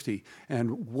 2050?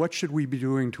 And what should we be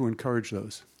doing to encourage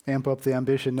those? Amp up the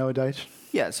ambition, Noah Deitch.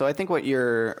 Yeah, so I think what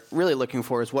you're really looking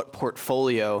for is what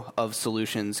portfolio of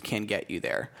solutions can get you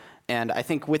there. And I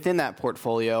think within that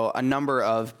portfolio, a number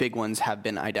of big ones have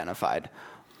been identified.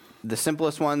 The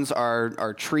simplest ones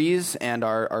are trees and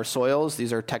our soils.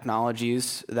 These are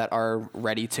technologies that are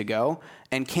ready to go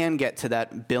and can get to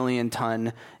that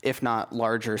billion-ton, if not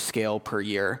larger scale per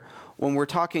year. When we're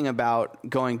talking about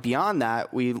going beyond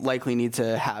that, we likely need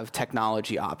to have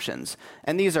technology options.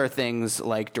 And these are things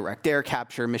like direct air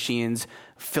capture machines,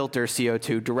 filter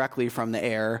CO2 directly from the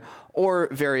air, or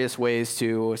various ways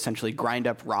to essentially grind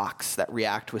up rocks that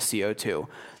react with CO2.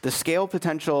 The scale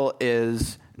potential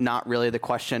is not really the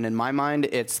question in my mind.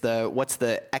 It's what's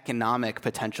the economic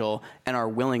potential and our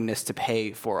willingness to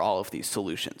pay for all of these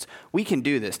solutions. We can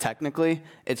do this technically.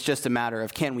 It's just a matter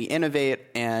of can we innovate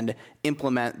and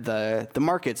implement the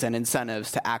markets and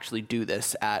incentives to actually do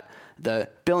this at the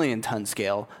billion-ton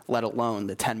scale, let alone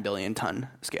the 10 billion-ton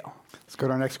scale. Let's go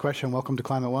to our next question. Welcome to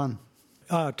Climate One.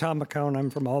 Tom McCown, I'm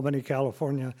from Albany,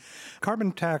 California.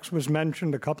 Carbon tax was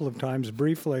mentioned a couple of times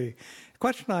briefly. The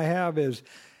question I have is,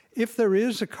 if there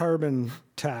is a carbon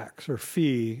tax or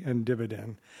fee and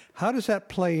dividend, how does that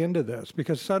play into this?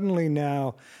 Because suddenly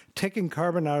now, taking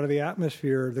carbon out of the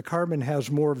atmosphere, the carbon has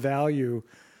more value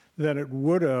than it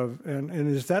would have. And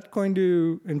is that going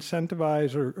to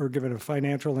incentivize or give it a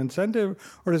financial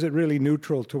incentive, or is it really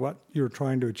neutral to what you're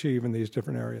trying to achieve in these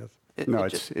different areas?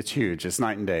 It's huge. It's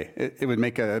night and day. It would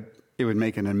make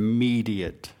an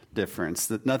immediate difference.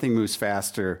 That nothing moves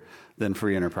faster than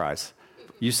free enterprise.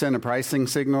 You send a pricing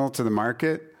signal to the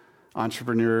market,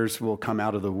 entrepreneurs will come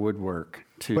out of the woodwork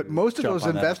to. But most of those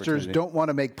investors don't want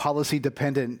to make policy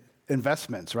dependent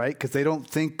investments, right? Because they don't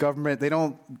think government, they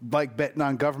don't like betting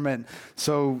on government,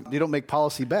 so you don't make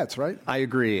policy bets, right? I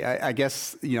agree. I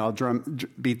guess, I'll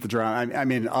beat the drum. I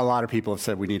mean, a lot of people have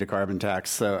said we need a carbon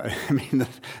tax, so I mean,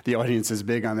 the audience is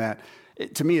big on that.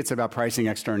 To me, it's about pricing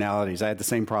externalities. I had the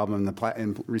same problem in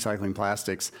recycling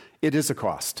plastics. It is a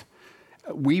cost.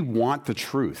 We want the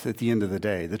truth at the end of the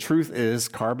day. The truth is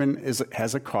carbon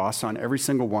has a cost on every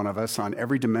single one of us, on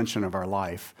every dimension of our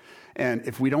life. And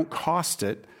if we don't cost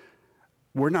it,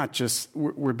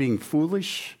 we're being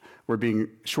foolish, we're being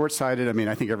short-sighted. I mean,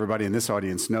 I think everybody in this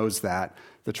audience knows that.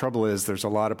 The trouble is there's a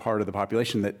lot of part of the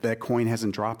population that coin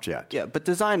hasn't dropped yet. Yeah, but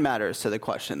design matters to the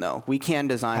question, though. We can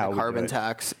design a carbon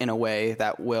tax in a way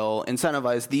that will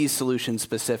incentivize these solutions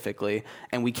specifically,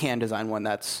 and we can design one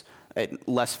that's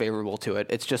less favorable to it.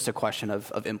 It's just a question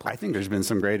of implementation. I think there's been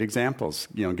some great examples.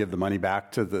 Give the money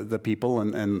back to the people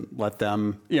and let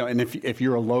them. And if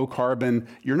you're a low carbon,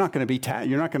 you're not going to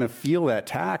you're not going to feel that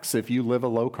tax if you live a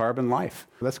low carbon life.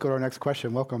 Let's go to our next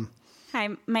question. Welcome. Hi,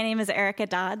 my name is Erica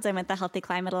Dodds. I'm with the Healthy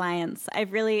Climate Alliance.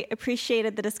 I've really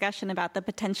appreciated the discussion about the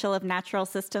potential of natural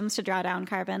systems to draw down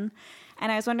carbon. And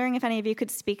I was wondering if any of you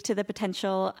could speak to the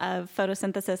potential of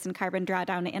photosynthesis and carbon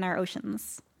drawdown in our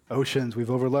oceans. Oceans, we've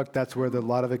overlooked. That's where a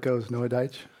lot of it goes. Noah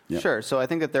Deitch? Yep. Sure. So I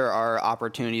think that there are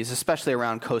opportunities, especially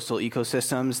around coastal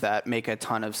ecosystems, that make a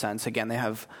ton of sense. Again, they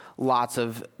have lots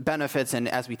of benefits. And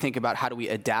as we think about how do we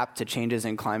adapt to changes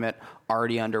in climate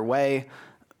already underway,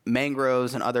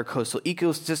 mangroves and other coastal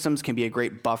ecosystems can be a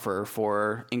great buffer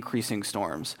for increasing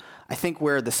storms. I think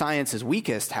where the science is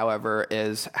weakest, however,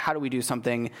 is how do we do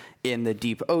something in the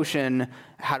deep ocean?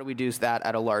 How do we do that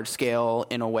at a large scale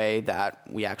in a way that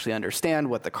we actually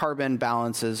understand what the carbon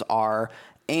balances are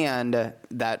and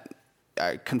that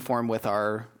conform with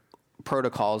our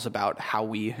protocols about how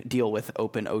we deal with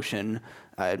open ocean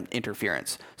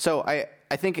interference. So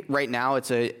I think right now it's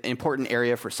an important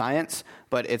area for science,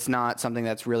 but it's not something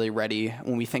that's really ready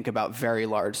when we think about very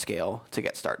large scale to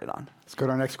get started on. Let's go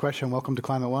to our next question. Welcome to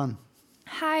Climate One.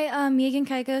 Hi, Megan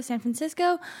Kaiko, San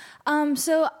Francisco.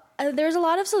 There's a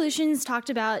lot of solutions talked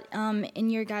about in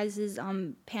your guys'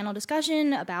 panel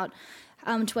discussion about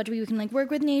to what degree we can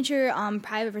work with nature,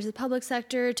 private versus public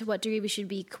sector, to what degree we should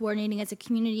be coordinating as a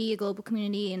community, a global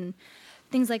community, and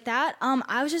things like that.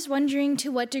 I was just wondering,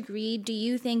 to what degree do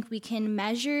you think we can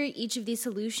measure each of these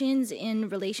solutions in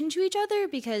relation to each other?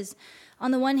 Because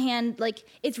on the one hand,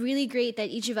 it's really great that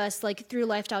each of us, through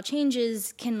lifestyle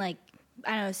changes, can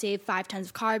save 5 tons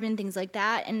of carbon, things like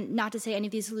that. And not to say any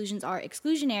of these solutions are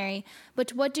exclusionary, but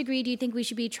to what degree do you think we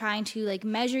should be trying to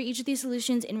measure each of these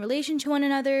solutions in relation to one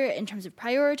another in terms of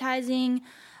prioritizing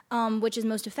which is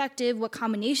most effective, what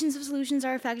combinations of solutions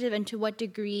are effective, and to what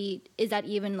degree is that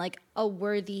even a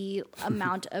worthy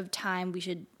amount of time we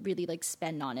should really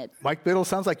spend on it? Mike Biddle,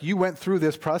 sounds like you went through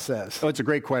this process. Oh, it's a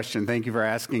great question. Thank you for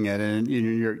asking it, and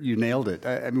you nailed it.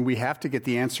 I mean, we have to get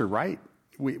the answer right.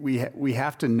 We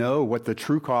have to know what the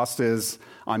true cost is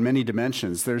on many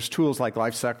dimensions. There's tools like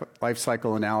life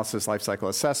cycle analysis, life cycle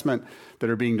assessment that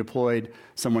are being deployed.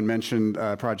 Someone mentioned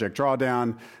Project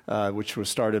Drawdown, which was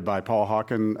started by Paul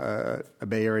Hawken, a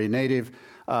Bay Area native.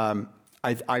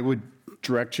 I would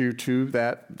direct you to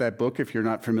that book if you're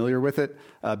not familiar with it,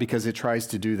 because it tries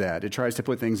to do that. It tries to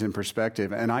put things in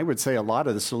perspective. And I would say a lot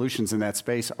of the solutions in that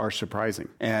space are surprising,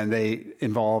 and they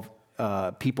involve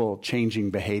people changing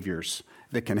behaviors.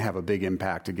 that can have a big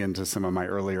impact, again, to some of my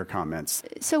earlier comments.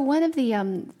 So one of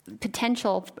the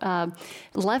potential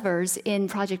levers in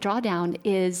Project Drawdown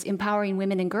is empowering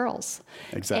women and girls.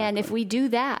 Exactly. And if we do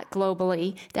that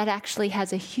globally, that actually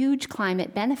has a huge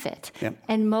climate benefit. Yep.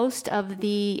 And most of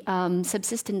the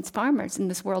subsistence farmers in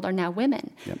this world are now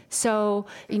women. Yep. So,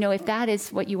 if that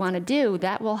is what you want to do,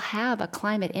 that will have a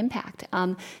climate impact.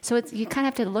 So you kind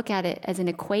of have to look at it as an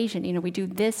equation. We do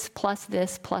this plus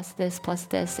this plus this plus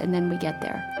this, and then we get there.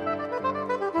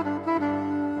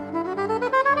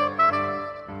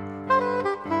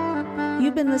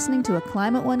 You've been listening to a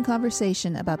Climate One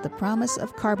conversation about the promise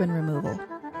of carbon removal.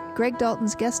 Greg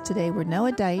Dalton's guests today were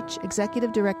Noah Deitch,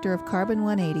 Executive Director of Carbon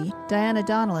 180, Diana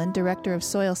Donnellan, Director of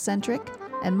Soil Centric,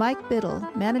 and Mike Biddle,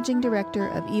 Managing Director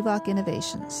of EVOC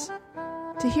Innovations.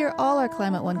 To hear all our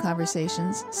Climate One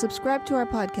conversations, subscribe to our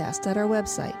podcast at our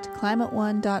website,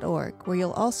 climateone.org, where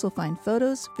you'll also find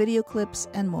photos, video clips,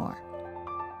 and more.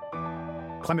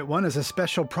 Climate One is a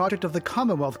special project of the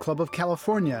Commonwealth Club of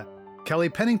California. Kelly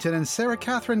Pennington and Sarah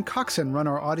Catherine Coxon run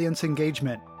our audience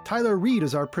engagement. Tyler Reed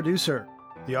is our producer.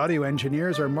 The audio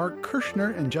engineers are Mark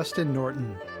Kirshner and Justin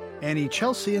Norton. Annie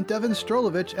Chelsea and Devin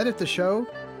Strolovich edit the show.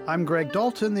 I'm Greg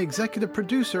Dalton, the executive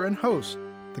producer and host.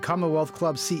 The Commonwealth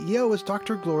Club CEO is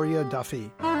Dr. Gloria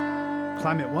Duffy.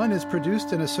 Climate One is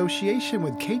produced in association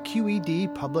with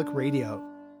KQED Public Radio.